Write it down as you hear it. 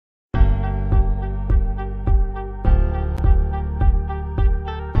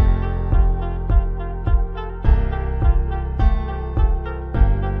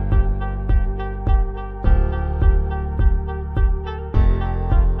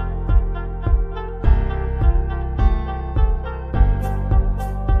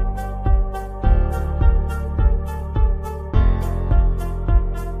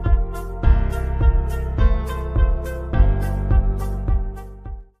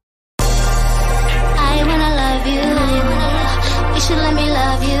should let me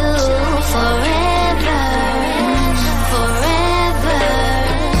love you forever, forever.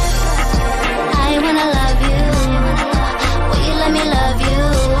 I wanna love you. Will you let me love you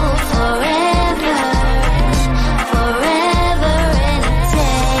forever, forever and a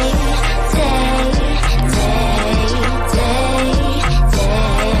day, day, day, day,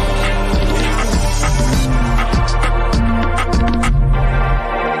 day.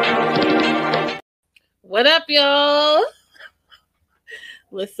 What up, y'all?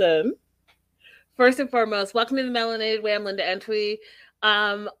 Listen, first and foremost, welcome to the Melanated Way. I'm Linda Entry.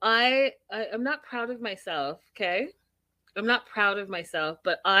 I'm not proud of myself, okay? I'm not proud of myself,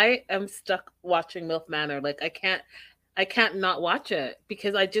 but I am stuck watching MILF Manor. Like, I can't not watch it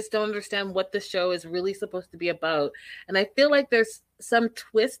because I just don't understand what the show is really supposed to be about. And I feel like there's some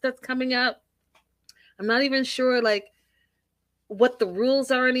twist that's coming up. I'm not even sure, like, what the rules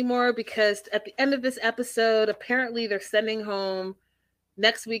are anymore, because at the end of this episode, apparently they're sending home,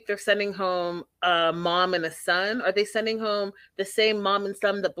 next week they're sending home a mom and a son. Are they sending home the same mom and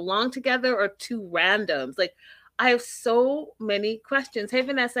son that belong together, or two randoms? Like, I have so many questions. Hey,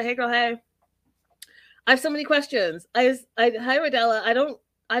 Vanessa. Hey, girl. Hey. I have so many questions. Hi, Rodella.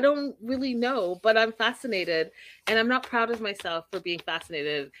 I don't really know, but I'm fascinated, and I'm not proud of myself for being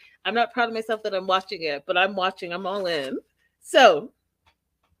fascinated. I'm not proud of myself that I'm watching it, but I'm watching. I'm all in. So,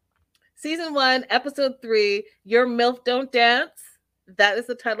 season 1, episode 3, Your MILF Don't Dance. That is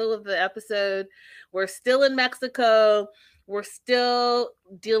the title of the episode. We're still in Mexico. We're still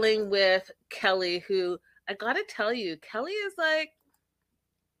dealing with Kelly, who, I gotta tell you, Kelly is like,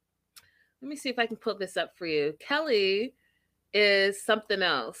 let me see if I can pull this up for you. Kelly is something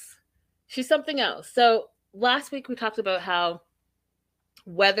else. She's something else. So last week we talked about how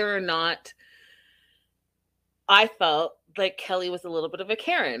whether or not I felt like Kelly was a little bit of a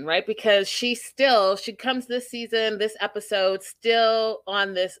Karen, right? Because she comes this season, this episode, still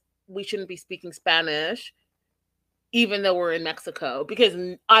on this, we shouldn't be speaking Spanish, even though we're in Mexico,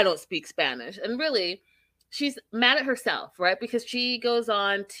 because I don't speak Spanish. And really, she's mad at herself, right? Because she goes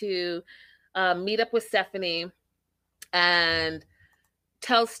on to meet up with Stephanie and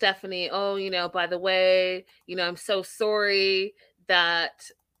tells Stephanie, oh, by the way, I'm so sorry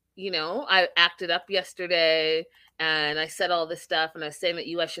that, I acted up yesterday and I said all this stuff and I was saying that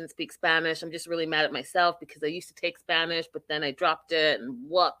I shouldn't speak Spanish. I'm just really mad at myself because I used to take Spanish, but then I dropped it and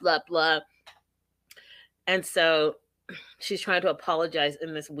blah, blah, blah. And so she's trying to apologize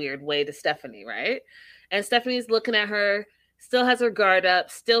in this weird way to Stephanie, right? And Stephanie's looking at her, still has her guard up,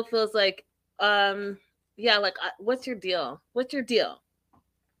 still feels like, what's your deal? What's your deal?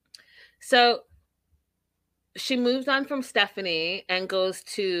 So she moves on from Stephanie and goes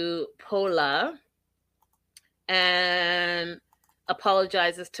to Paula and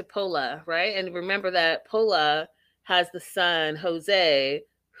apologizes to Paula, right? And remember that Paula has the son, Jose,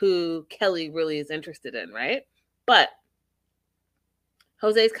 who Kelly really is interested in, right? But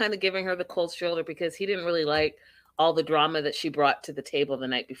Jose's kind of giving her the cold shoulder because he didn't really like all the drama that she brought to the table the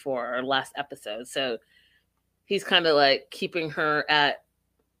night before, or last episode. So he's kind of like keeping her at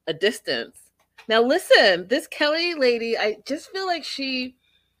a distance. Now, listen, this Kelly lady, I just feel like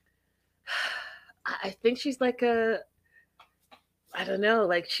I think she's like I don't know,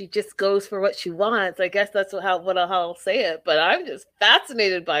 like she just goes for what she wants. I guess that's how I'll say it, but I'm just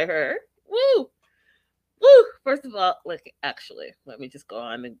fascinated by her. Woo! Woo! First of all, actually, let me just go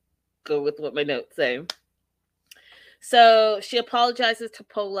on and go with what my notes say. So she apologizes to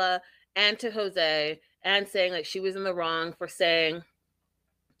Paula and to Jose and saying like she was in the wrong for saying,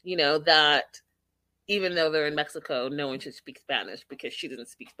 that even though they're in Mexico, no one should speak Spanish because she doesn't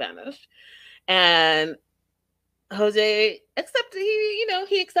speak Spanish. And Jose accepted,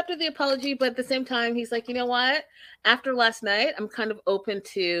 he accepted the apology, but at the same time, he's like, you know what? After last night, I'm kind of open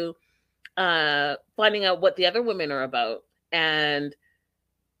to finding out what the other women are about and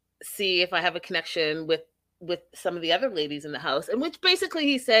see if I have a connection with some of the other ladies in the house. And which basically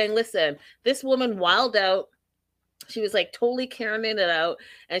he's saying, listen, this woman wilded out. She was like totally Karening it out,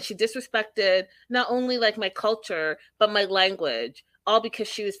 and she disrespected not only like my culture, but my language, all because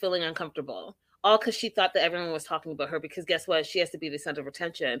she was feeling uncomfortable. All because she thought that everyone was talking about her, because guess what? She has to be the center of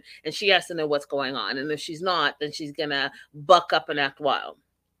attention and she has to know what's going on. And if she's not, then she's going to buck up and act wild.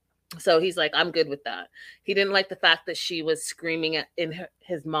 So he's like, I'm good with that. He didn't like the fact that she was screaming in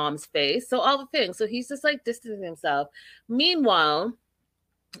his mom's face. So all the things. So he's just like distancing himself. Meanwhile,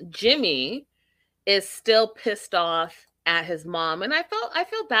 Jimmy is still pissed off at his mom. And I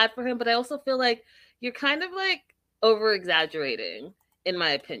feel bad for him, but I also feel like you're kind of like over exaggerating, in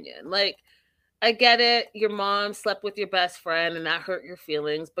my opinion. Like, I get it. Your mom slept with your best friend and that hurt your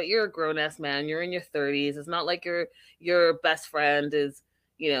feelings, but you're a grown ass man. You're in your 30s. It's not like your best friend is,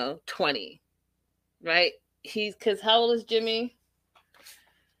 20, right? He's cuz how old is Jimmy?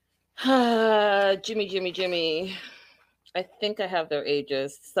 Jimmy. I think I have their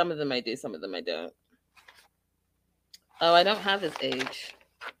ages. Some of them I do, some of them I don't. Oh, I don't have his age.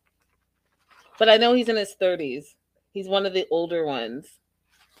 But I know he's in his 30s. He's one of the older ones.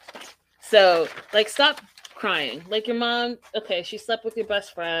 So, like, stop crying. Like, your mom, okay, she slept with your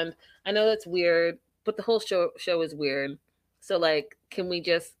best friend. I know that's weird, but the whole show is weird. So, like, can we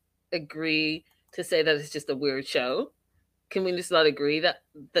just agree to say that it's just a weird show? Can we just not agree that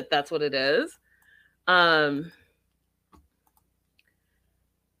that's what it is?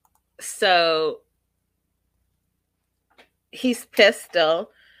 So he's pissed still.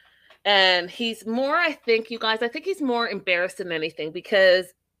 And he's more, I think, you guys, I think he's more embarrassed than anything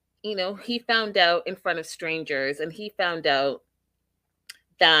because, he found out in front of strangers and he found out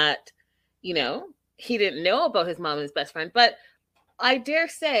that, he didn't know about his mom and his best friend. But I dare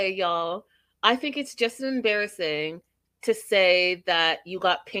say, y'all, I think it's just embarrassing to say that you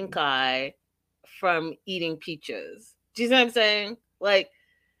got pink eye from eating peaches. Do you see what I'm saying? Like,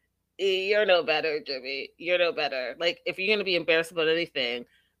 you're no better, Jimmy. You're no better. Like, if you're going to be embarrassed about anything,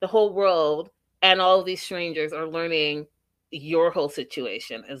 the whole world and all of these strangers are learning your whole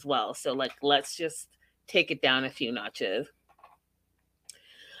situation as well. So, like, let's just take it down a few notches.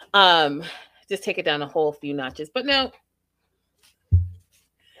 Just take it down a whole few notches. But no,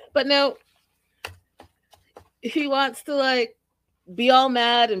 he wants to, like, be all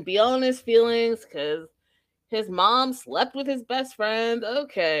mad and be all in his feelings because his mom slept with his best friend.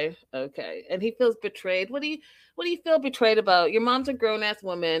 Okay. And he feels betrayed. What do you feel betrayed about? Your mom's a grown ass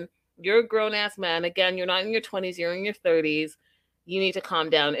woman. You're a grown ass man. Again, you're not in your 20s, you're in your 30s. You need to calm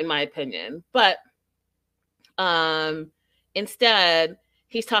down, in my opinion. But instead,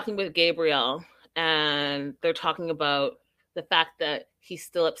 he's talking with Gabrielle and they're talking about the fact that he's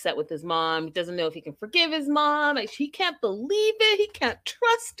still upset with his mom. He doesn't know if he can forgive his mom. Like, he can't believe it. He can't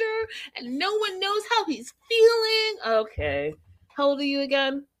trust her. And no one knows how he's feeling. Okay. How old are you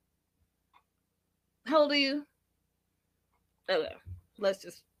again? How old are you? Okay. Let's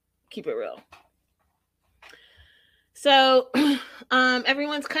just keep it real. So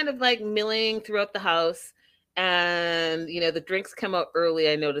everyone's kind of like milling throughout the house. And the drinks come out early,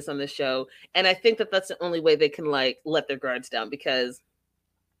 I notice, on the show, and I think that that's the only way they can, like, let their guards down, because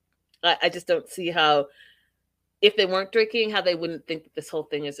I just don't see how, if they weren't drinking, how they wouldn't think that this whole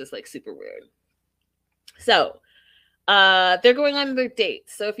thing is just, like, super weird. So they're going on their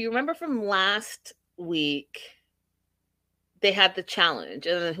dates. So if you remember from last week, they had the challenge,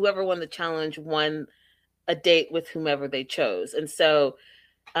 and then whoever won the challenge won a date with whomever they chose. And so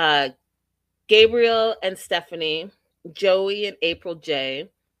Gabriel and Stephanie, Joey and April J,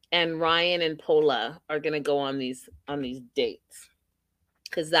 and Ryan and Paula are going to go on these dates,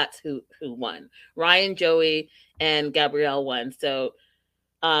 because that's who won. Ryan, Joey, and Gabrielle won. So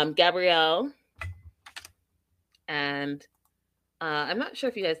Gabrielle and I'm not sure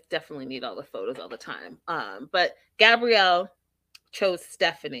if you guys definitely need all the photos all the time, but Gabrielle chose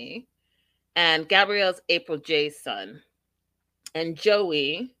Stephanie, and Gabrielle's April J's son, and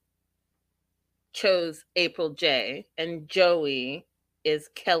Joey chose April J, and Joey is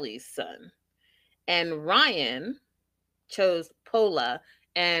Kelly's son. And Ryan chose Paula,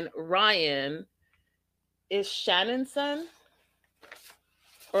 and Ryan is Shannon's son?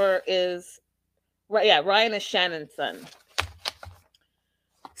 Or is... Yeah, Ryan is Shannon's son.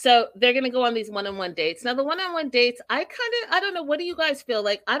 So they're going to go on these one-on-one dates. Now, the one-on-one dates, I don't know, what do you guys feel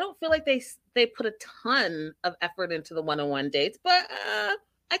like? I don't feel like they put a ton of effort into the one-on-one dates, but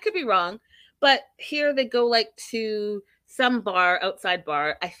I could be wrong. But here they go, like, to some outside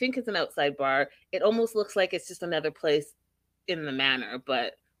bar. I think it's an outside bar. It almost looks like it's just another place in the manor,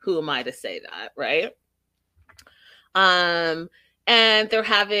 but who am I to say that, right? And they're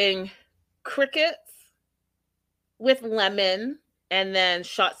having crickets with lemon and then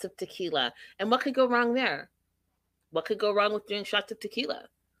shots of tequila. And what could go wrong there? What could go wrong with doing shots of tequila?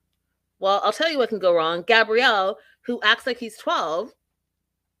 Well, I'll tell you what can go wrong. Gabrielle, who acts like he's 12,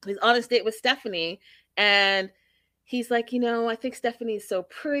 he's on a date with Stephanie, and he's like, I think Stephanie is so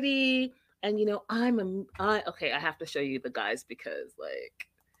pretty, and okay, I have to show you the guys because, like,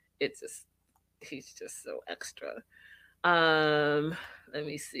 he's just so extra. Let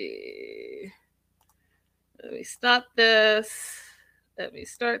me see. Let me stop this. Let me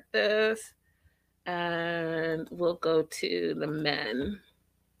start this, and we'll go to the men.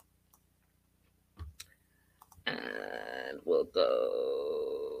 And we'll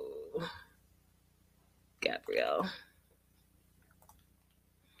go Gabrielle.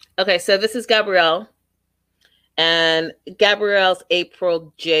 Okay, so this is Gabrielle. And Gabrielle's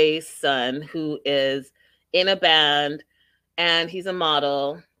April J's son, who is in a band, and he's a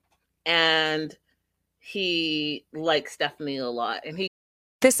model, and he likes Stephanie a lot. And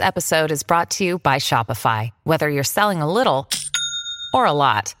This episode is brought to you by Shopify. Whether you're selling a little or a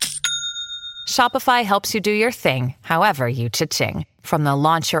lot, Shopify helps you do your thing, however you cha-ching. From the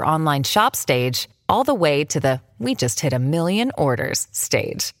launch your online shop stage, all the way to the we just hit 1 million orders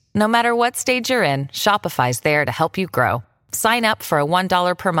stage. No matter what stage you're in, Shopify's there to help you grow. Sign up for a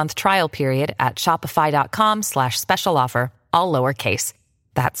 $1 per month trial period at shopify.com/special offer, all lowercase.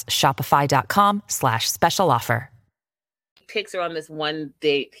 That's shopify.com/special offer. takes her on this one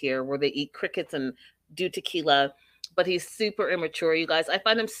date here where they eat crickets and do tequila, but he's super immature, you guys. I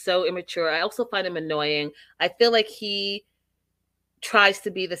find him so immature. I also find him annoying. I feel like he tries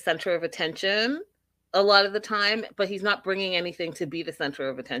to be the center of attention a lot of the time, but he's not bringing anything to be the center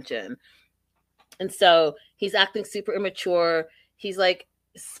of attention. And so he's acting super immature. He's like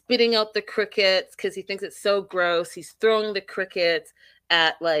spitting out the crickets because he thinks it's so gross. He's throwing the crickets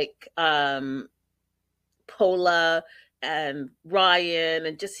at like Pola and Ryan,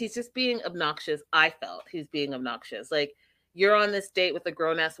 and he's just being obnoxious. I felt he's being obnoxious. Like, you're on this date with a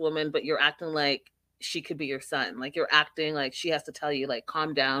grown-ass woman, but you're acting like she could be your son. Like, you're acting like she has to tell you, like,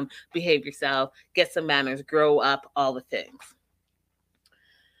 calm down, behave yourself, get some manners, grow up, all the things.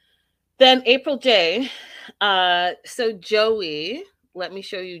 Then April J. So Joey, let me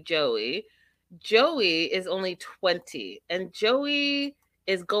show you Joey. Joey is only 20, and Joey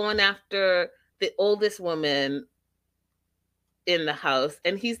is going after the oldest woman in the house,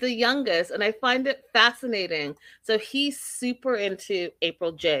 and he's the youngest, and I find it fascinating. So he's super into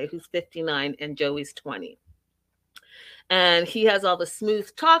April J, who's 59, and Joey's 20. And he has all the smooth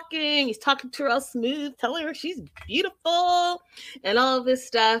talking. He's talking to her all smooth, telling her she's beautiful and all of this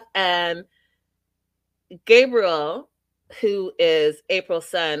stuff. And Gabriel, who is April's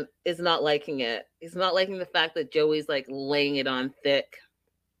son, is not liking it. He's not liking the fact that Joey's like laying it on thick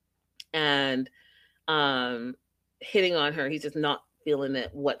and hitting on her. He's just not feeling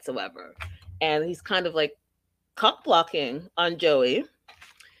it whatsoever. And he's kind of like cock blocking on Joey.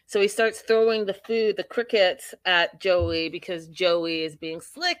 So he starts throwing the food, the crickets, at Joey because Joey is being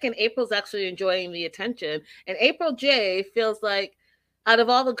slick and April's actually enjoying the attention. And April J feels like out of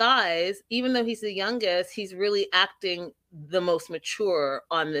all the guys, even though he's the youngest, he's really acting the most mature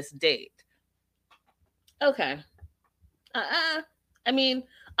on this date. Okay. I mean,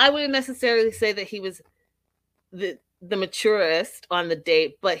 I wouldn't necessarily say that he was the maturest on the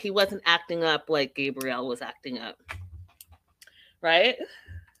date, but he wasn't acting up like Gabrielle was acting up. Right?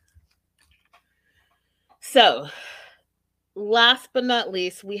 So, last but not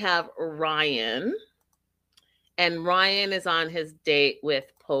least, we have Ryan. And Ryan is on his date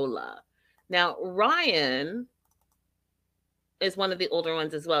with Pola. Now, Ryan is one of the older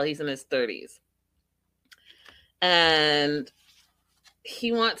ones as well. He's in his 30s. And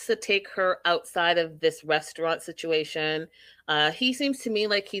he wants to take her outside of this restaurant situation. He seems to me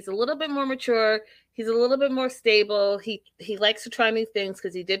like he's a little bit more mature. He's a little bit more stable. He likes to try new things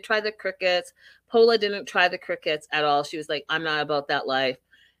because he did try the crickets. Pola didn't try the crickets at all. She was like, I'm not about that life.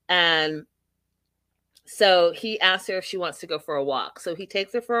 And so he asked her if she wants to go for a walk. So he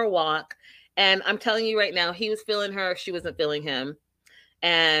takes her for a walk. And I'm telling you right now, he was feeling her. She wasn't feeling him.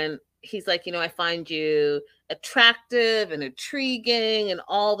 And he's like, I find you attractive and intriguing and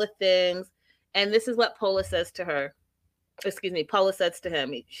all the things. And this is what Pola says to her. Paula says to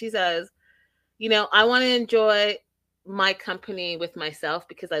him. She says, I want to enjoy my company with myself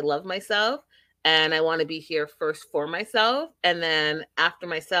because I love myself. And I want to be here first for myself. And then after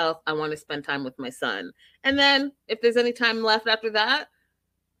myself, I want to spend time with my son. And then if there's any time left after that,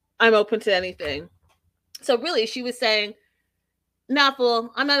 I'm open to anything. So really, she was saying, nah,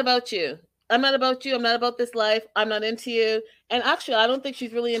 fool, I'm not about you. I'm not about you. I'm not about this life. I'm not into you. And actually, I don't think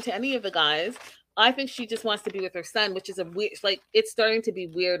she's really into any of the guys. I think she just wants to be with her son, which is a weird, like, it's starting to be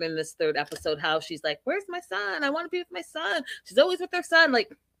weird in this third episode, how she's like, where's my son? I want to be with my son. She's always with her son.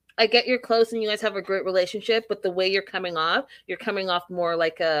 Like, I get you're close and you guys have a great relationship, but the way you're coming off more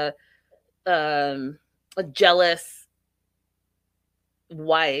like a jealous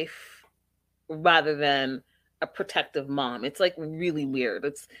wife rather than a protective mom. It's like really weird.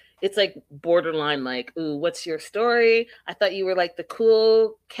 It's like borderline like, ooh, what's your story? I thought you were like the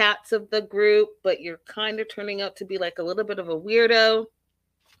cool cats of the group, but you're kind of turning out to be like a little bit of a weirdo.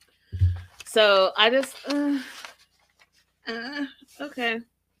 So I just, okay.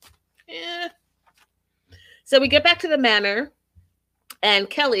 Yeah. So we get back to the manor, And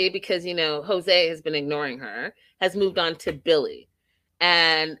Kelly, because, you know, Jose has been ignoring her, has moved on to Billy.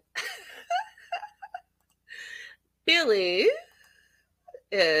 And Billy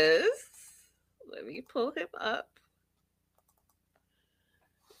is, let me pull him up.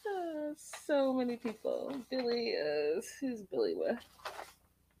 So many people. Billy is, who's Billy with?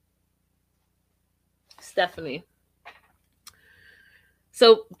 Stephanie.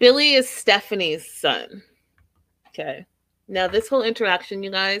 So Billy is Stephanie's son. Okay. Now this whole interaction,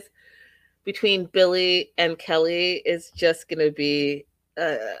 you guys, between Billy and Kelly is just going to be,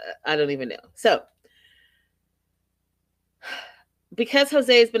 I don't even know. So because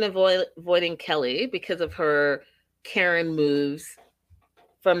Jose has been avoiding Kelly because of her Karen moves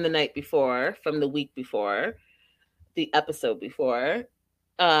from the night before, from the week before, the episode before,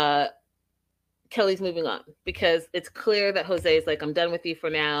 Kelly's moving on because it's clear that Jose is like, I'm done with you for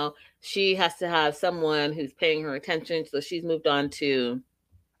now. She has to have someone who's paying her attention. So she's moved on to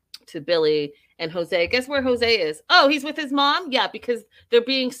Billy and Jose. Guess where Jose is? Oh, he's with his mom? Yeah, because they're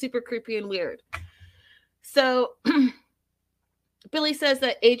being super creepy and weird. So Billy says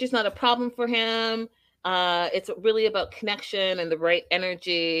that age is not a problem for him. It's really about connection and the right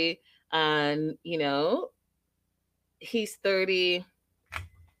energy. And, you know, he's 30.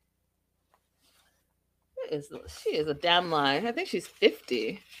 She is a damn lie. I think she's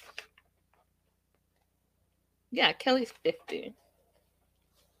 50. Yeah, Kelly's 50.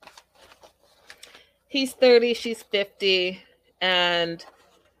 He's 30, she's 50. And,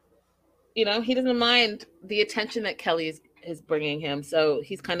 you know, he doesn't mind the attention that Kelly is bringing him. So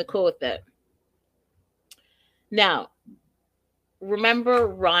he's kind of cool with it. Now, remember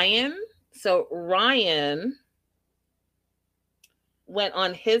Ryan? So Ryan went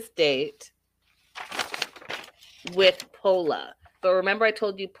on his date with Paula. But remember I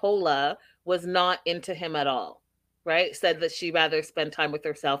told you Paula was not into him at all, right? Said that she'd rather spend time with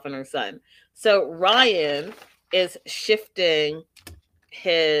herself and her son. So Ryan is shifting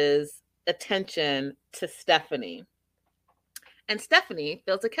his attention to Stephanie. And Stephanie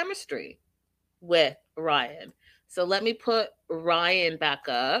feels a chemistry with Ryan. So let me put Ryan back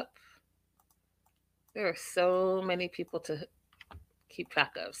up. There are so many people to keep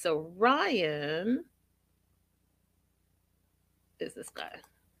track of. So Ryan is this guy.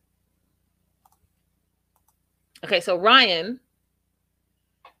 Okay, so Ryan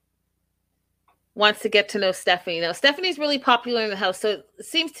wants to get to know Stephanie. Now, Stephanie's really popular in the house. So it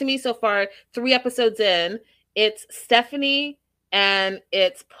seems to me so far, 3 episodes in, it's Stephanie and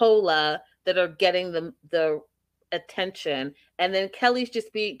it's Paula that are getting the attention. And then Kelly's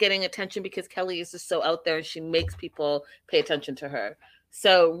just getting attention because Kelly is just so out there and she makes people pay attention to her.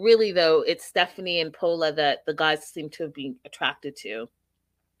 So really, though, it's Stephanie and Paula that the guys seem to have been attracted to.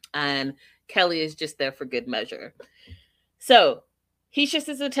 And Kelly is just there for good measure. So he shifts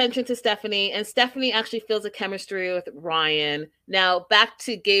his attention to Stephanie, and Stephanie actually feels a chemistry with Ryan. Now, back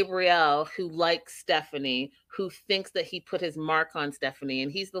to Gabriel, who likes Stephanie, who thinks that he put his mark on Stephanie.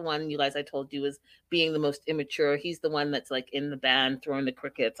 And he's the one, you guys, I told you, is being the most immature. He's the one that's like in the band, throwing the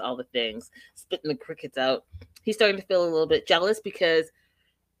crickets, all the things, spitting the crickets out. He's starting to feel a little bit jealous because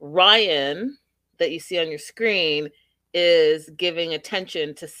Ryan, that you see on your screen, is giving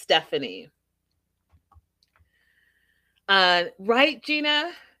attention to Stephanie. Right,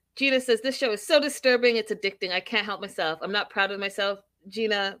 Gina? Gina says, this show is so disturbing. It's addicting. I can't help myself. I'm not proud of myself,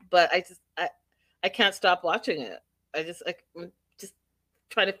 Gina, but I can't stop watching it. I'm just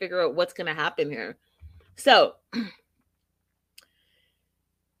trying to figure out what's going to happen here. So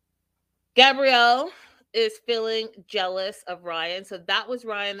Gabrielle is feeling jealous of Ryan. So that was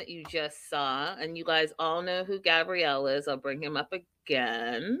Ryan that you just saw. And you guys all know who Gabrielle is. I'll bring him up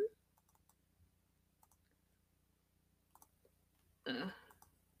again.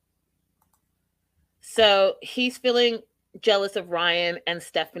 So he's feeling jealous of Ryan and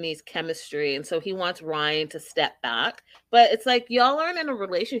Stephanie's chemistry. And so he wants Ryan to step back. But it's like, y'all aren't in a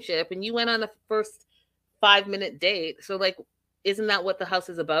relationship and you went on a first 5-minute date. So like, isn't that what the house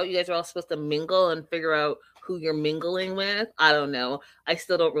is about? You guys are all supposed to mingle and figure out who you're mingling with. I don't know. I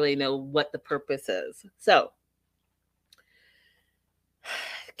still don't really know what the purpose is. So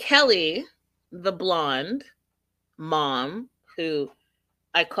Kelly, the blonde mom, who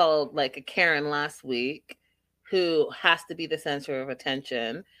I called like a Karen last week, who has to be the center of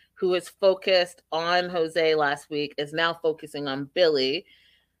attention, who was focused on Jose last week, is now focusing on Billy,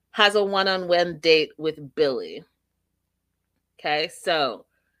 has a one-on-one date with Billy. Okay, so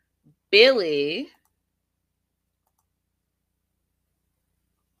Billy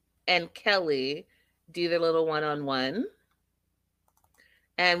and Kelly do their little one-on-one.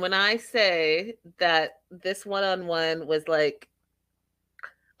 And when I say that this one-on-one was like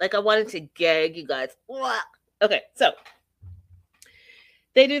Like I wanted to gag you guys. Okay, so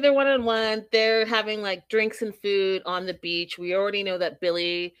they do their one-on-one. They're having like drinks and food on the beach. We already know that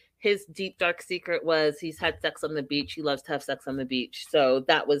Billy, his deep dark secret was he's had sex on the beach. He loves to have sex on the beach. So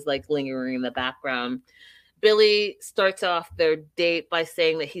that was like lingering in the background. Billy starts off their date by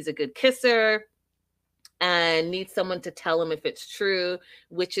saying that he's a good kisser and needs someone to tell him if it's true,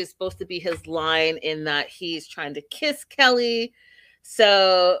 which is supposed to be his line in that he's trying to kiss Kelly.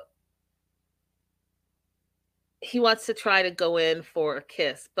 So he wants to try to go in for a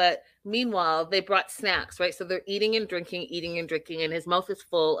kiss. But meanwhile, they brought snacks, right? So they're eating and drinking, and his mouth is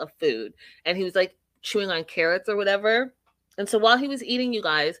full of food. And he was like chewing on carrots or whatever. And so while he was eating, you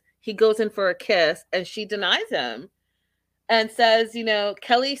guys, he goes in for a kiss and she denies him and says, you know,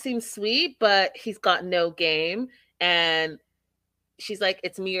 Kelly seems sweet, but he's got no game. And she's like,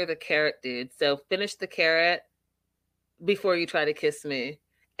 it's me or the carrot, dude. So finish the carrot before you try to kiss me.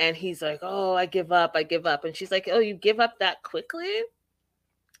 And he's like, oh, I give up. And she's like, oh, you give up that quickly?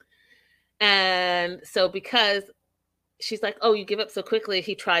 And so because she's like, oh, you give up so quickly,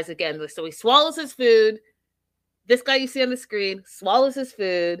 he tries again. So he swallows his food. This guy you see on the screen swallows his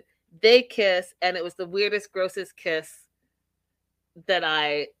food. They kiss. And it was the weirdest, grossest kiss that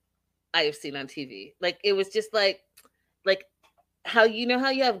I have seen on TV. Like, it was just like how, you know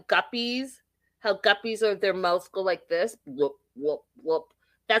how you have guppies? How guppies are, their mouths go like this? Whoop, whoop, whoop.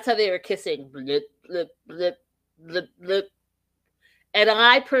 That's how they were kissing. Blip, blip, blip, blip, blip. And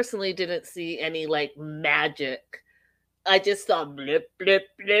I personally didn't see any like magic. I just saw blip, blip,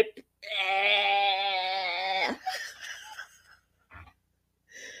 blip.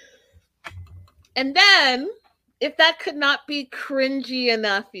 And then, if that could not be cringy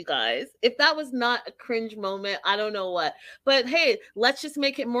enough, you guys, if that was not a cringe moment, I don't know what. But hey, let's just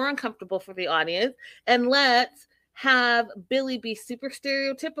make it more uncomfortable for the audience. And let's have Billy be super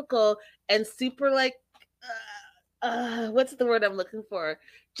stereotypical and super like, what's the word I'm looking for?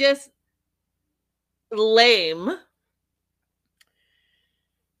 Just lame.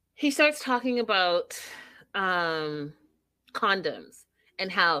 He starts talking about condoms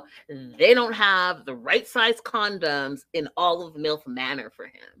and how they don't have the right size condoms in all of MILF Manor for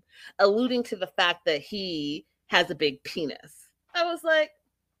him, alluding to the fact that he has a big penis. I was like,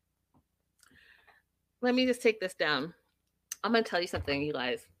 let me just take this down. I'm going to tell you something, you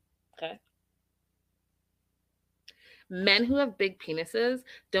guys. Okay? Men who have big penises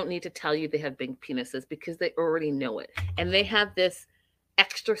don't need to tell you they have big penises because they already know it. And they have this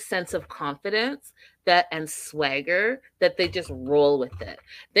extra sense of confidence and swagger that they just roll with it.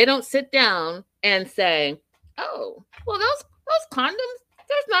 They don't sit down and say, oh, well, those condoms,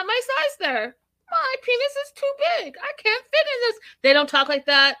 there's not my size there. My penis is too big. I can't fit in this. They don't talk like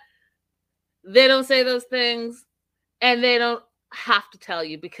that. They don't say those things, and they don't have to tell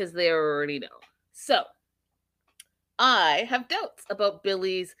you because they already know. So I have doubts about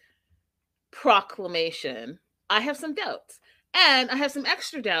Billy's proclamation. I have some doubts. And I have some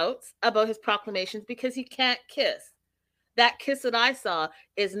extra doubts about his proclamations because he can't kiss. That kiss that I saw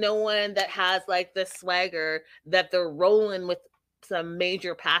is no one that has like the swagger that they're rolling with some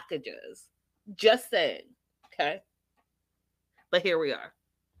major packages. Just saying. Okay. But here we are.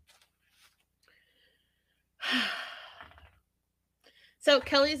 So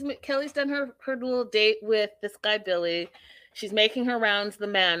Kelly's done her little date with this guy, Billy. She's making her rounds the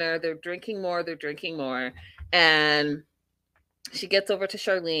manor. They're drinking more. And she gets over to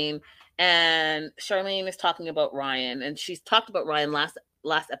Charlene, and Charlene is talking about Ryan, and she's talked about Ryan last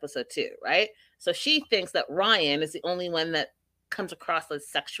episode too, right? So she thinks that Ryan is the only one that comes across as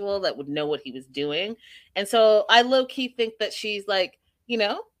sexual that would know what he was doing. And so I low-key think that she's like, you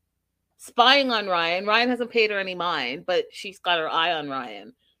know, spying on Ryan. Ryan hasn't paid her any mind, but she's got her eye on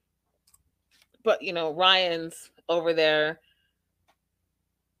Ryan. But, you know, Ryan's over there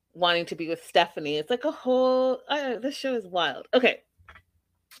wanting to be with Stephanie. It's like a whole, this show is wild. Okay.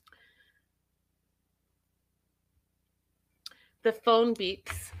 The phone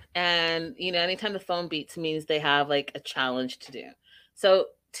beeps, and, you know, anytime the phone beeps means they have like a challenge to do. So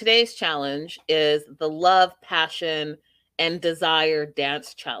today's challenge is the Love, Passion, and Desire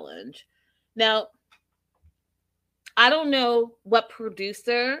Dance Challenge. Now, I don't know what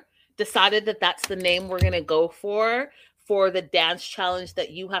producer decided that that's the name we're going to go for the dance challenge,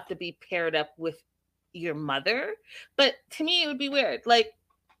 that you have to be paired up with your mother. But to me, it would be weird. Like,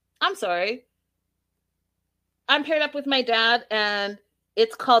 I'm sorry. I'm paired up with my dad, and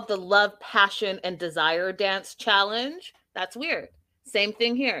it's called the Love, Passion, and Desire Dance Challenge. That's weird. Same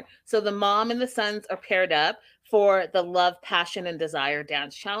thing here. So the mom and the sons are paired up for the Love, Passion, and Desire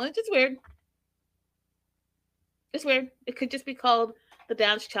Dance Challenge. It's weird. It's weird. It could just be called the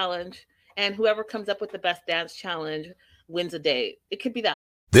dance challenge, and whoever comes up with the best dance challenge wins a date. It could be that.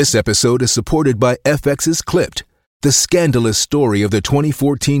 This episode is supported by FX's Clipped, the scandalous story of the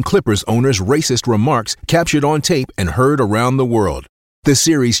 2014 Clippers owner's racist remarks captured on tape and heard around the world. The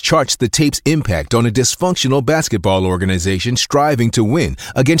series charts the tape's impact on a dysfunctional basketball organization striving to win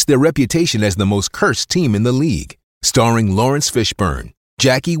against their reputation as the most cursed team in the league. Starring Lawrence Fishburne,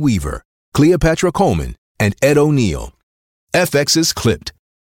 Jackie Weaver, Cleopatra Coleman, and Ed O'Neill. FX's Clipped.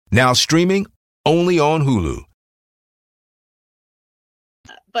 Now streaming only on Hulu.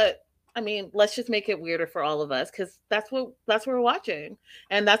 But I mean, let's just make it weirder for all of us, because that's what we're watching,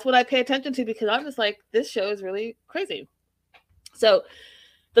 and that's what I pay attention to, because I'm just like, this show is really crazy. So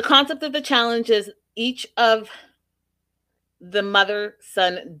the concept of the challenge is each of the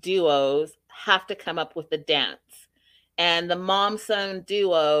mother-son duos have to come up with a dance. And the mom-son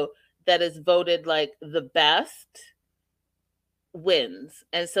duo that is voted like the best wins.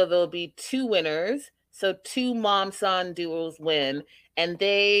 And so there'll be 2 winners. So 2 mom-son duos win, and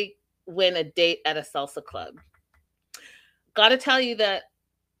they win a date at a salsa club. Gotta tell you that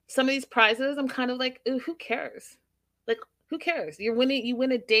some of these prizes, I'm kind of like, ooh, who cares? Like, who cares? You win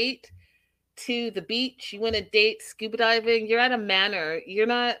a date to the beach, you win a date scuba diving, you're at a manor, you're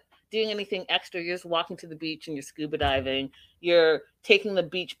not doing anything extra, you're just walking to the beach and you're scuba diving, you're taking the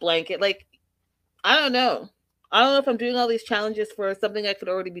beach blanket. Like, I don't know if I'm doing all these challenges for something I could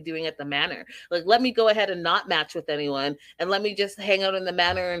already be doing at the manor. Like, let me go ahead and not match with anyone, and let me just hang out in the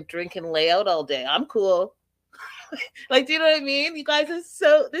manor and drink and lay out all day. I'm cool. Like, do you know what I mean? You guys,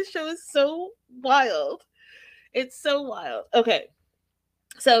 this show is so wild. It's so wild. Okay.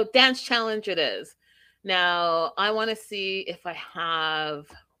 So dance challenge it is. Now, I want to see if I have...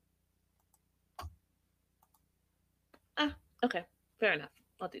 okay. Fair enough.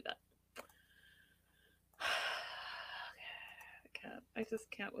 I'll do that. I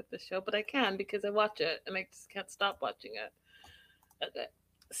just can't with the show, but I can because I watch it and I just can't stop watching it. Okay.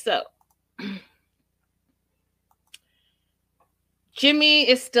 So Jimmy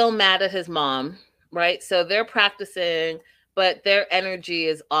is still mad at his mom, right? So they're practicing, but their energy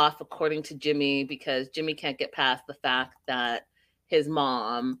is off according to Jimmy, because Jimmy can't get past the fact that his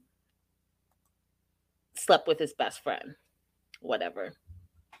mom slept with his best friend, whatever.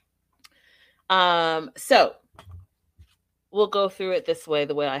 So we'll go through it this way,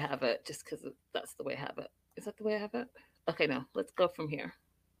 the way I have it, just because that's the way I have it. Is that the way I have it? Okay, no, let's go from here.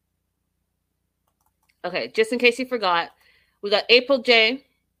 Okay, just in case you forgot, we got April J,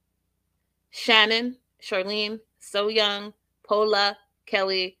 Shannon, Charlene, So Young, Paula,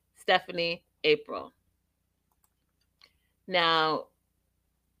 Kelly, Stephanie, April. Now,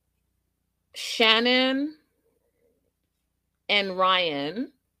 Shannon and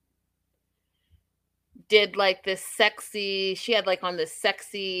Ryan did like this sexy, she had like on this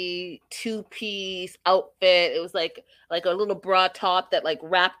sexy 2-piece outfit. It was like a little bra top that like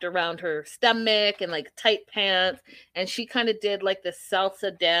wrapped around her stomach and like tight pants. And she kind of did like the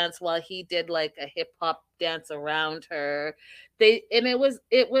salsa dance while he did like a hip hop dance around her. It was,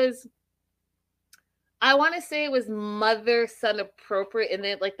 I want to say it was mother-son appropriate, and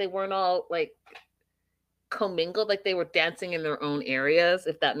they weren't all like commingled, like they were dancing in their own areas,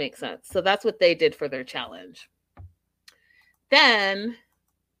 if that makes sense. So that's what they did for their challenge. Then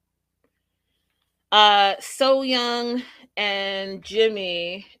So Young and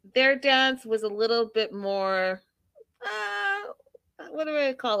Jimmy, their dance was a little bit more what do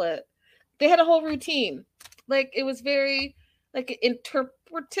I call it? They had a whole routine. Like, it was very like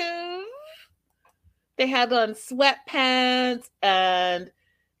interpretive. They had on sweatpants and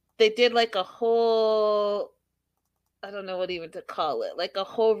they did like a whole, I don't know what even to call it, like a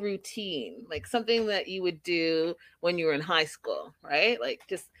whole routine, like something that you would do when you were in high school, right? Like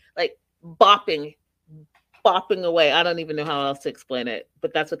just like bopping away. I don't even know how else to explain it,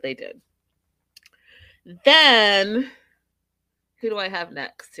 but that's what they did. Then, who do I have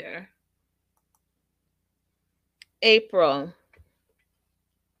next here? April.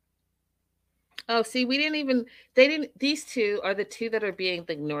 Oh, see, these two are the two that are being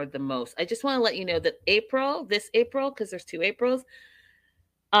ignored the most. I just want to let you know that this April, because there's 2 Aprils,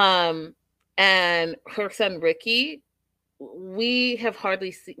 and her son Ricky, we have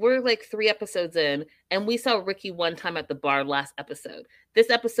hardly seen, we're like 3 episodes in, and we saw Ricky one time at the bar last episode. This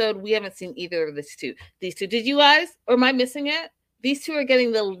episode, we haven't seen either of these two. Did you guys? Or am I missing it? These two are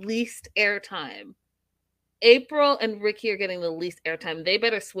getting the least airtime. April and Ricky are getting the least airtime. They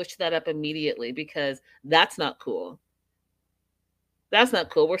better switch that up immediately, because that's not cool. That's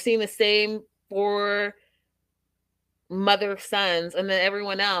not cool. We're seeing the same 4 mother sons, and then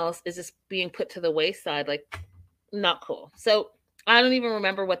everyone else is just being put to the wayside. Like, not cool. So I don't even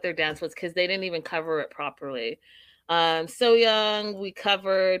remember what their dance was because they didn't even cover it properly. So Young, we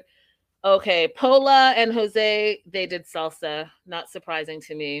covered. Okay, Pola and Jose, they did salsa. Not surprising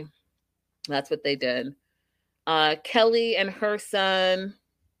to me. That's what they did. Kelly and her son.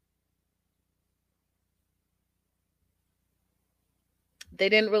 They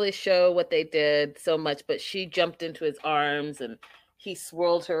didn't really show what they did so much, but she jumped into his arms and he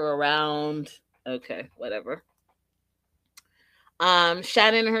swirled her around. Okay, whatever.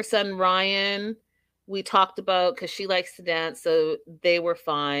 Shannon and her son Ryan, we talked about because she likes to dance, so they were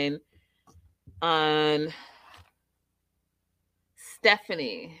fine.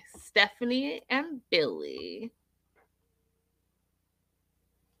 Stephanie and Billy.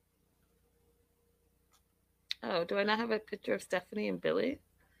 Oh, do I not have a picture of Stephanie and Billy?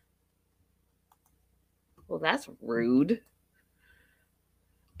 Well, that's rude.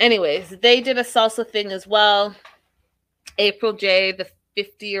 Anyways, they did a salsa thing as well. April J, the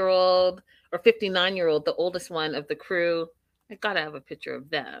 50-year-old or 59-year-old, the oldest one of the crew. I gotta have a picture of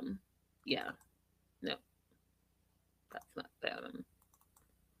them. Yeah. No. That's not them.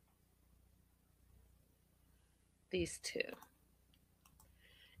 These two.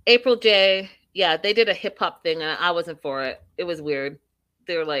 April J, yeah, they did a hip hop thing and I wasn't for it. It was weird.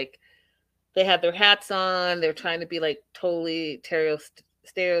 They were like, they had their hats on. They're trying to be like totally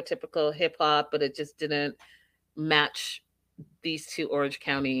stereotypical hip hop, but it just didn't match these two Orange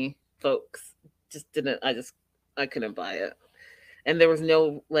County folks. Just didn't. I couldn't buy it. And there was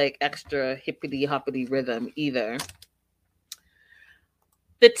no like extra hippity hoppity rhythm either.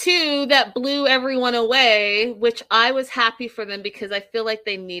 The two that blew everyone away, which I was happy for them because I feel like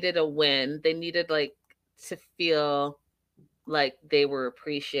they needed a win. They needed like to feel like they were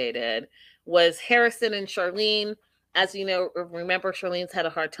appreciated, was Harrison and Charlene. As you know, remember Charlene's had a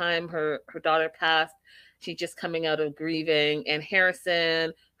hard time. Her daughter passed. She's just coming out of grieving. And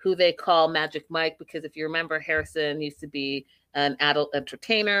Harrison, who they call Magic Mike, because if you remember, Harrison used to be an adult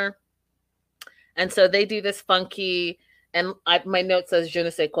entertainer. And so they do this funky, and my note says je ne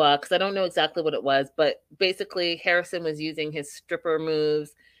sais quoi, because I don't know exactly what it was, but basically Harrison was using his stripper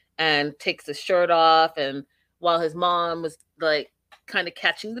moves and takes his shirt off, and while his mom was like kind of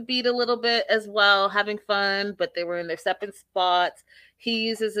catching the beat a little bit as well, having fun, but they were in their separate spots. He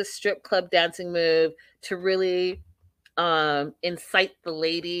uses a strip club dancing move to really incite the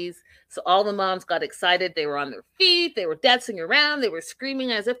ladies. So all the moms got excited. They were on their feet. They were dancing around. They were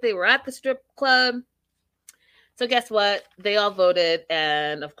screaming as if they were at the strip club. So guess what? They all voted.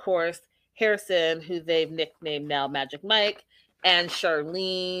 And of course, Harrison, who they've nicknamed now Magic Mike, and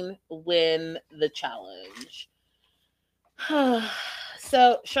Charlene win the challenge.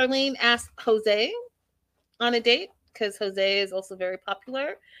 So Charlene asked Jose on a date because Jose is also very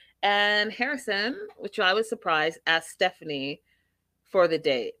popular. And Harrison, which I was surprised, asked Stephanie for the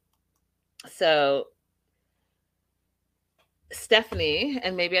date. So Stephanie,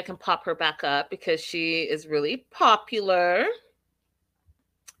 and maybe I can pop her back up because she is really popular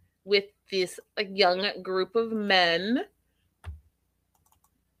with this young group of men.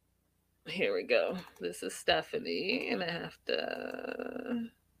 Here we go. This is Stephanie, and I have to...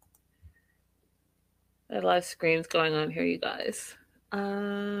 I have a lot of screens going on here, you guys.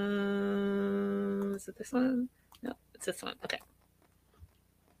 Is it this one? No, it's this one. Okay.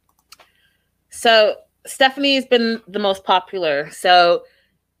 So Stephanie's been the most popular. So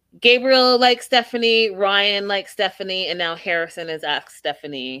Gabriel likes Stephanie, Ryan likes Stephanie, and now Harrison has asked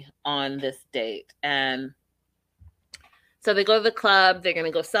Stephanie on this date. And so they go to the club. They're going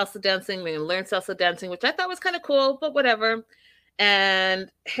to go salsa dancing. They're going to learn salsa dancing, which I thought was kind of cool, but whatever. And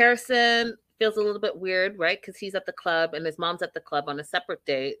Harrison feels a little bit weird, right? Because he's at the club and his mom's at the club on a separate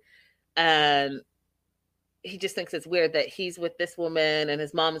date. And he just thinks it's weird that he's with this woman and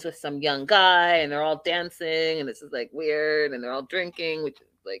his mom is with some young guy and they're all dancing and this is like weird and they're all drinking, which is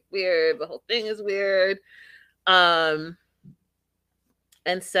like weird. The whole thing is weird. And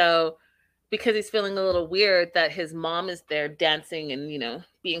so because he's feeling a little weird that his mom is there dancing and, you know,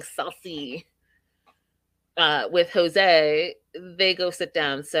 being saucy with Jose, they go sit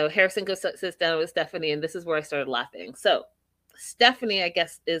down. So Harrison sits down with Stephanie, and this is where I started laughing. So Stephanie, I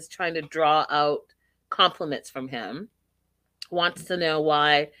guess, is trying to draw out compliments from him, wants to know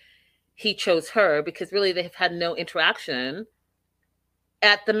why he chose her, because really they've had no interaction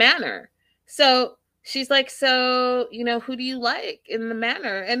at the manor. So she's like, so, you know, who do you like in the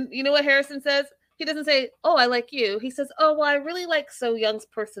manor? And you know what Harrison says? He doesn't say, oh, I like you. He says, oh, well, I really like So Young's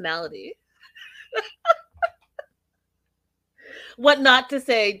personality. What not to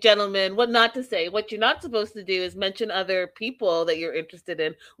say, gentlemen, what not to say. What you're not supposed to do is mention other people that you're interested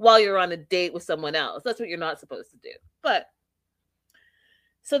in while you're on a date with someone else. That's what you're not supposed to do. But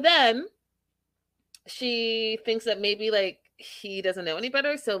So then she thinks that maybe like he doesn't know any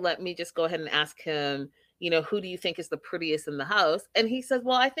better. So let me just go ahead and ask him, who do you think is the prettiest in the house? And he says,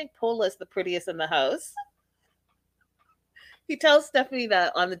 well, I think Paula is the prettiest in the house. He tells Stephanie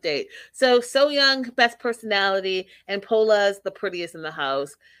that on the date. So young, best personality, and Pola's the prettiest in the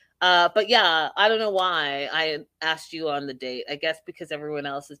house. But yeah, I don't know why I asked you on the date. I guess because everyone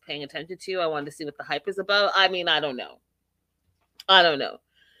else is paying attention to you. I wanted to see what the hype is about. I mean, I don't know.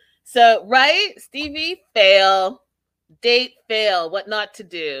 So, right, Stevie, fail. Date, fail. What not to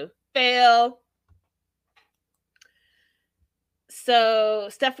do? Fail. So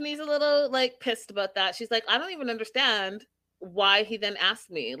Stephanie's a little like pissed about that. She's like, I don't even understand why he then asked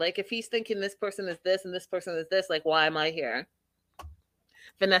me. Like, if he's thinking this person is this and this person is this, like, why am I here?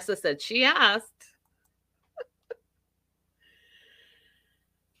 Vanessa said she asked.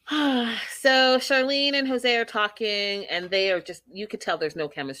 So Charlene and Jose are talking, and they are just, you could tell there's no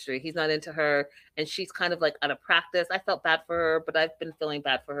chemistry. He's not into her, and she's kind of like out of practice. I felt bad for her, but I've been feeling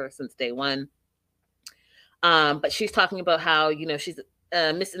bad for her since day one. But she's talking about how, she's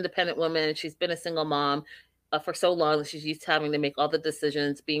a Miss Independent woman. She's been a single mom for so long that she's used to having to make all the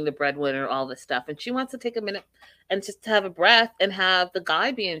decisions, being the breadwinner, all this stuff. And she wants to take a minute and just have a breath and have the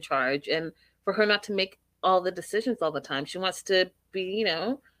guy be in charge, and for her not to make all the decisions all the time. She wants to be,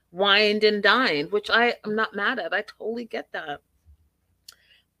 wined and dined, which I am not mad at. I totally get that.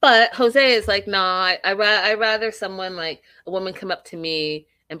 But Jose is like, nah, I rather someone like a woman come up to me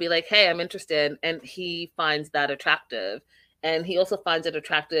and be like, hey, I'm interested. And he finds that attractive. And he also finds it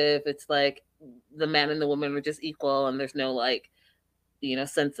attractive. It's like the man and the woman are just equal, and there's no like,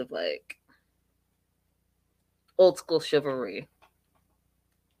 sense of like old school chivalry.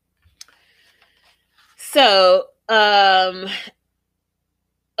 So,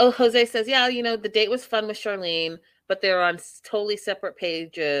 Jose says, yeah, the date was fun with Charlene, but they're on totally separate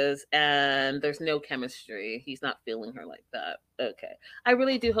pages and there's no chemistry. He's not feeling her like that. Okay. I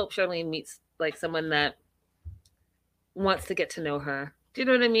really do hope Charlene meets like someone that wants to get to know her. Do you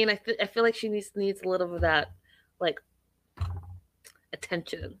know what I mean? I feel like she needs a little bit of that like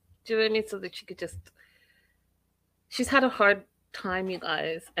attention. Do you know what I mean? So that she could she's had a hard time, you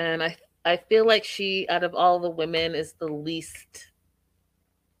guys. And I feel like she, out of all the women, is the least.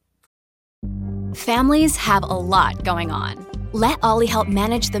 Families have a lot going on. Let Ollie help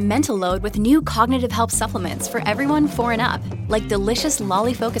manage the mental load with new cognitive help supplements for everyone 4 and up, like delicious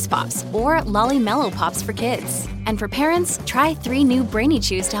Lolly Focus Pops or Lolly Mellow Pops for kids. And for parents, try 3 new Brainy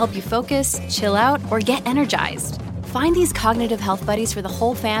Chews to help you focus, chill out, or get energized. Find these cognitive health buddies for the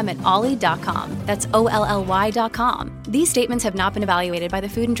whole fam at ollie.com. That's OLLY.com. These statements have not been evaluated by the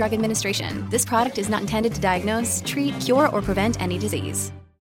Food and Drug Administration. This product is not intended to diagnose, treat, cure, or prevent any disease.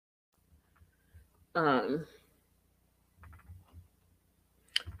 How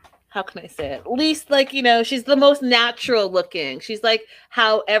can I say it? At least, like, she's the most natural looking. She's like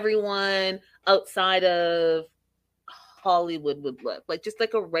how everyone outside of Hollywood would look. Like, just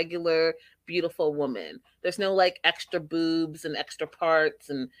like a regular, beautiful woman. There's no like extra boobs and extra parts,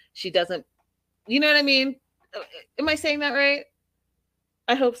 and she doesn't, you know what I mean? Am I saying that right?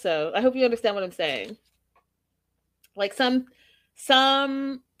 I hope so. I hope you understand what I'm saying. Like sometimes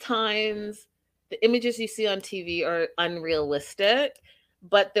the images you see on TV are unrealistic,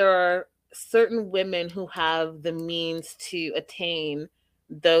 but there are certain women who have the means to attain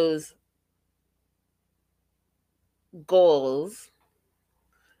those goals.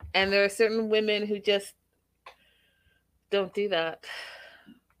 And there are certain women who just don't do that.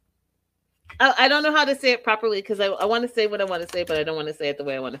 I don't know how to say it properly because I want to say what I want to say, but I don't want to say it the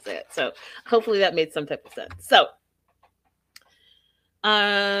way I want to say it. So hopefully that made some type of sense. So,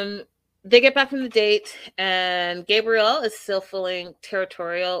 they get back from the date, and Gabriel is still feeling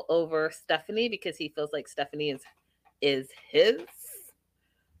territorial over Stephanie because he feels like Stephanie is his,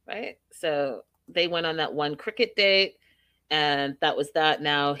 right? So they went on that one cricket date, and that was that.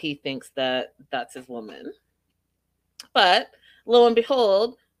 Now he thinks that that's his woman. But lo and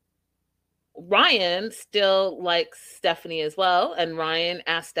behold, Ryan still likes Stephanie as well, and Ryan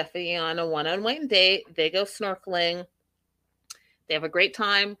asked Stephanie on a one-on-one date. They go snorkeling. They have a great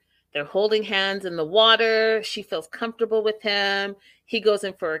time. They're holding hands in the water. She feels comfortable with him. He goes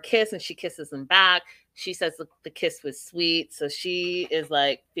in for a kiss and she kisses him back. She says the kiss was sweet. So she is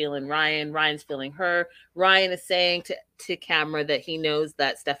like feeling Ryan. Ryan's feeling her. Ryan is saying to camera that he knows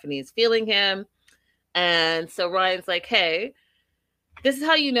that Stephanie is feeling him. And so Ryan's like, hey, this is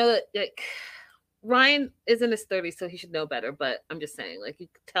how you know that like, Ryan is in his 30s, so he should know better. But I'm just saying, like, you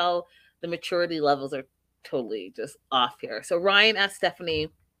could tell the maturity levels are totally just off here. So Ryan asked Stephanie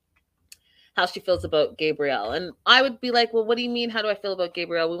how she feels about Gabriel. And I would be like, well, what do you mean? How do I feel about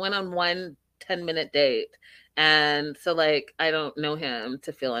Gabriel? We went on one 10-minute date. And so, like, I don't know him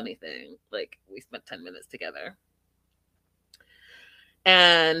to feel anything. Like, we spent 10 minutes together.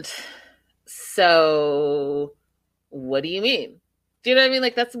 And so, what do you mean? Do you know what I mean?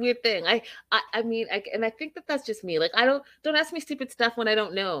 Like, that's a weird thing. I mean, and I think that that's just me. Like, don't ask me stupid stuff when I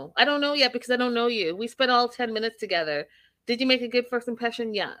don't know. I don't know yet because I don't know you. We spent all 10 minutes together. Did you make a good first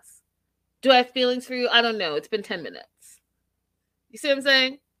impression? Yes. Do I have feelings for you? I don't know. It's been 10 minutes. You see what I'm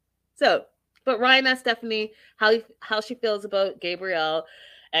saying? So, but Ryan asked Stephanie how she feels about Gabriel.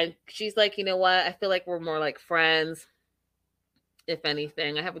 And she's like, you know what? I feel like we're more like friends. If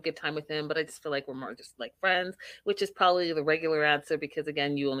anything, I have a good time with him, but I just feel like we're more just like friends, which is probably the regular answer because,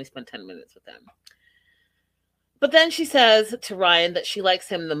 again, you only spent 10 minutes with him. But then she says to Ryan that she likes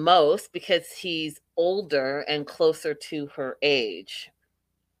him the most because he's older and closer to her age.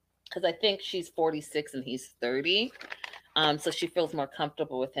 Because I think she's 46 and he's 30. So she feels more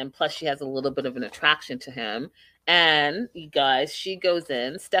comfortable with him. Plus, she has a little bit of an attraction to him. And you guys,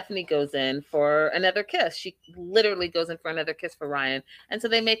 Stephanie goes in for another kiss. She literally goes in for another kiss for Ryan. And so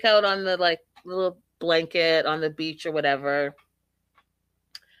they make out on the like little blanket on the beach or whatever.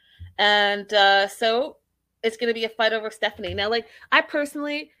 And so it's going to be a fight over Stephanie. Now, like, I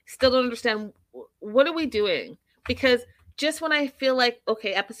personally still don't understand, what are we doing? Because just when I feel like,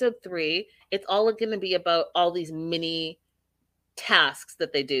 okay, episode 3, it's all going to be about all these mini tasks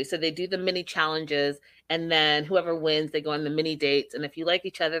that they do. So they do the mini challenges, and then whoever wins, they go on the mini dates. And if you like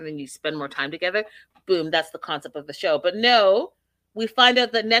each other, then you spend more time together. Boom, that's the concept of the show. But no, we find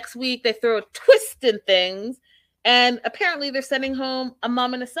out that next week they throw a twist in things, and apparently they're sending home a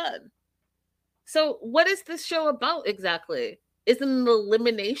mom and a son. So what is this show about exactly? Is it an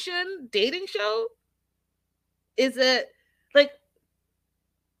elimination dating show? Is it like,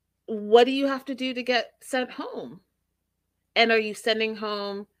 what do you have to do to get sent home? And are you sending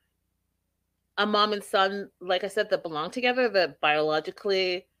home a mom and son, like I said, that belong together, that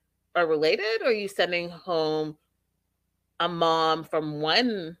biologically are related? Or are you sending home a mom from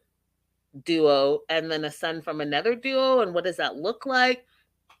one duo and then a son from another duo? And what does that look like?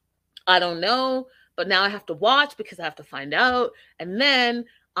 I don't know. But now I have to watch because I have to find out. And then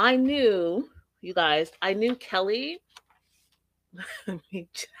I knew, you guys, Kelly. Let me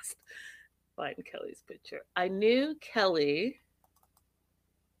just find Kelly's picture. I knew Kelly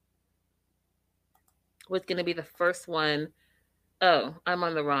was going to be the first one. Oh, I'm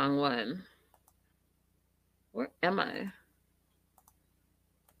on the wrong one. Where am I?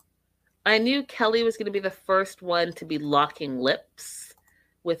 I knew Kelly was going to be the first one to be locking lips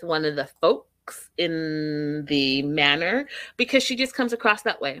with one of the folks in the manor because she just comes across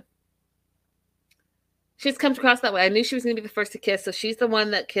that way. She just comes across that way. I knew she was going to be the first to kiss. So she's the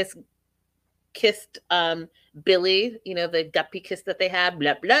one that kissed Billy, you know, the guppy kiss that they had,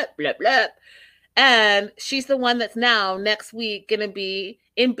 blah, blah, blah, blah. And she's the one that's now next week going to be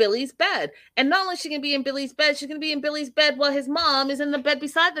in Billy's bed. And not only is she going to be in Billy's bed, she's going to be in Billy's bed while his mom is in the bed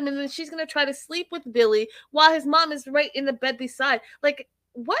beside them. And then she's going to try to sleep with Billy while his mom is right in the bed beside. Like,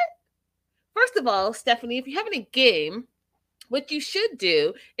 what? First of all, Stephanie, if you have any game, what you should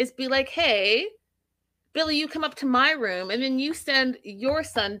do is be like, hey, Billy, you come up to my room, and then you send your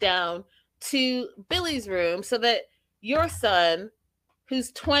son down to Billy's room so that your son,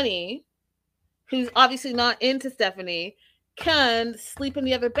 who's 20, who's obviously not into Stephanie, can sleep in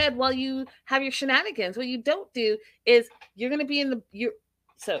the other bed while you have your shenanigans. What you don't do is you're going to be you're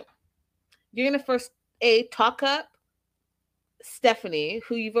going to first talk up Stephanie,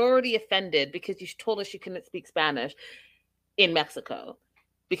 who you've already offended because you told her she couldn't speak Spanish in Mexico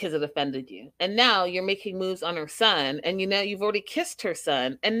because it offended you. And now you're making moves on her son, and you know you've already kissed her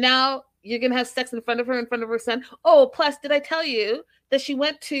son, and now you're going to have sex in front of her son. Oh, plus, did I tell you that she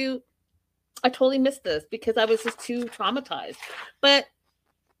went to, I totally missed this because I was just too traumatized, but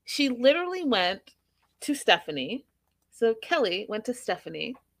she literally went to Stephanie. So Kelly went to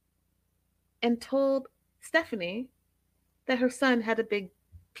Stephanie and told Stephanie that her son had a big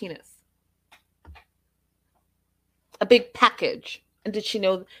penis, a big package. And did she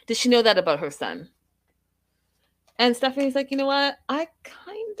know that about her son? And Stephanie's like, you know what? I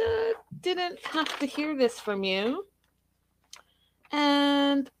kind of didn't have to hear this from you.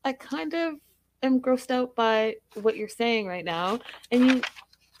 And I kind of am grossed out by what you're saying right now. And you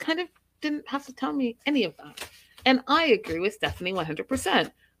kind of didn't have to tell me any of that. And I agree with Stephanie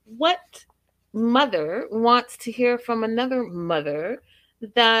 100%. What mother wants to hear from another mother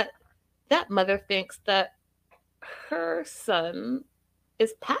that mother thinks that her son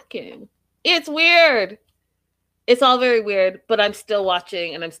is packing? It's weird. It's all very weird, but I'm still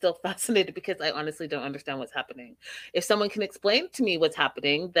watching and I'm still fascinated because I honestly don't understand what's happening. If someone can explain to me what's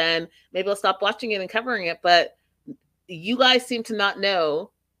happening, then maybe I'll stop watching it and covering it. But you guys seem to not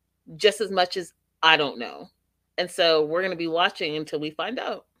know just as much as I don't know. And so we're going to be watching until we find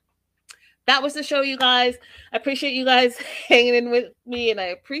out. That was the show, you guys. I appreciate you guys hanging in with me, and I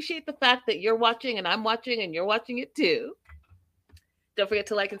appreciate the fact that you're watching and I'm watching and you're watching it too. Don't forget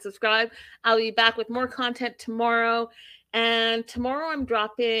to like and subscribe. I'll be back with more content tomorrow. And tomorrow I'm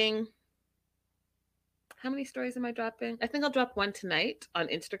dropping... How many stories am I dropping? I think I'll drop one tonight on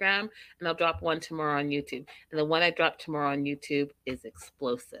Instagram, and I'll drop one tomorrow on YouTube. And the one I drop tomorrow on YouTube is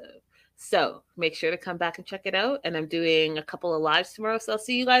explosive. So make sure to come back and check it out. And I'm doing a couple of lives tomorrow. So I'll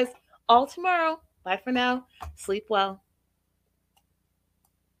see you guys all tomorrow. Bye for now. Sleep well.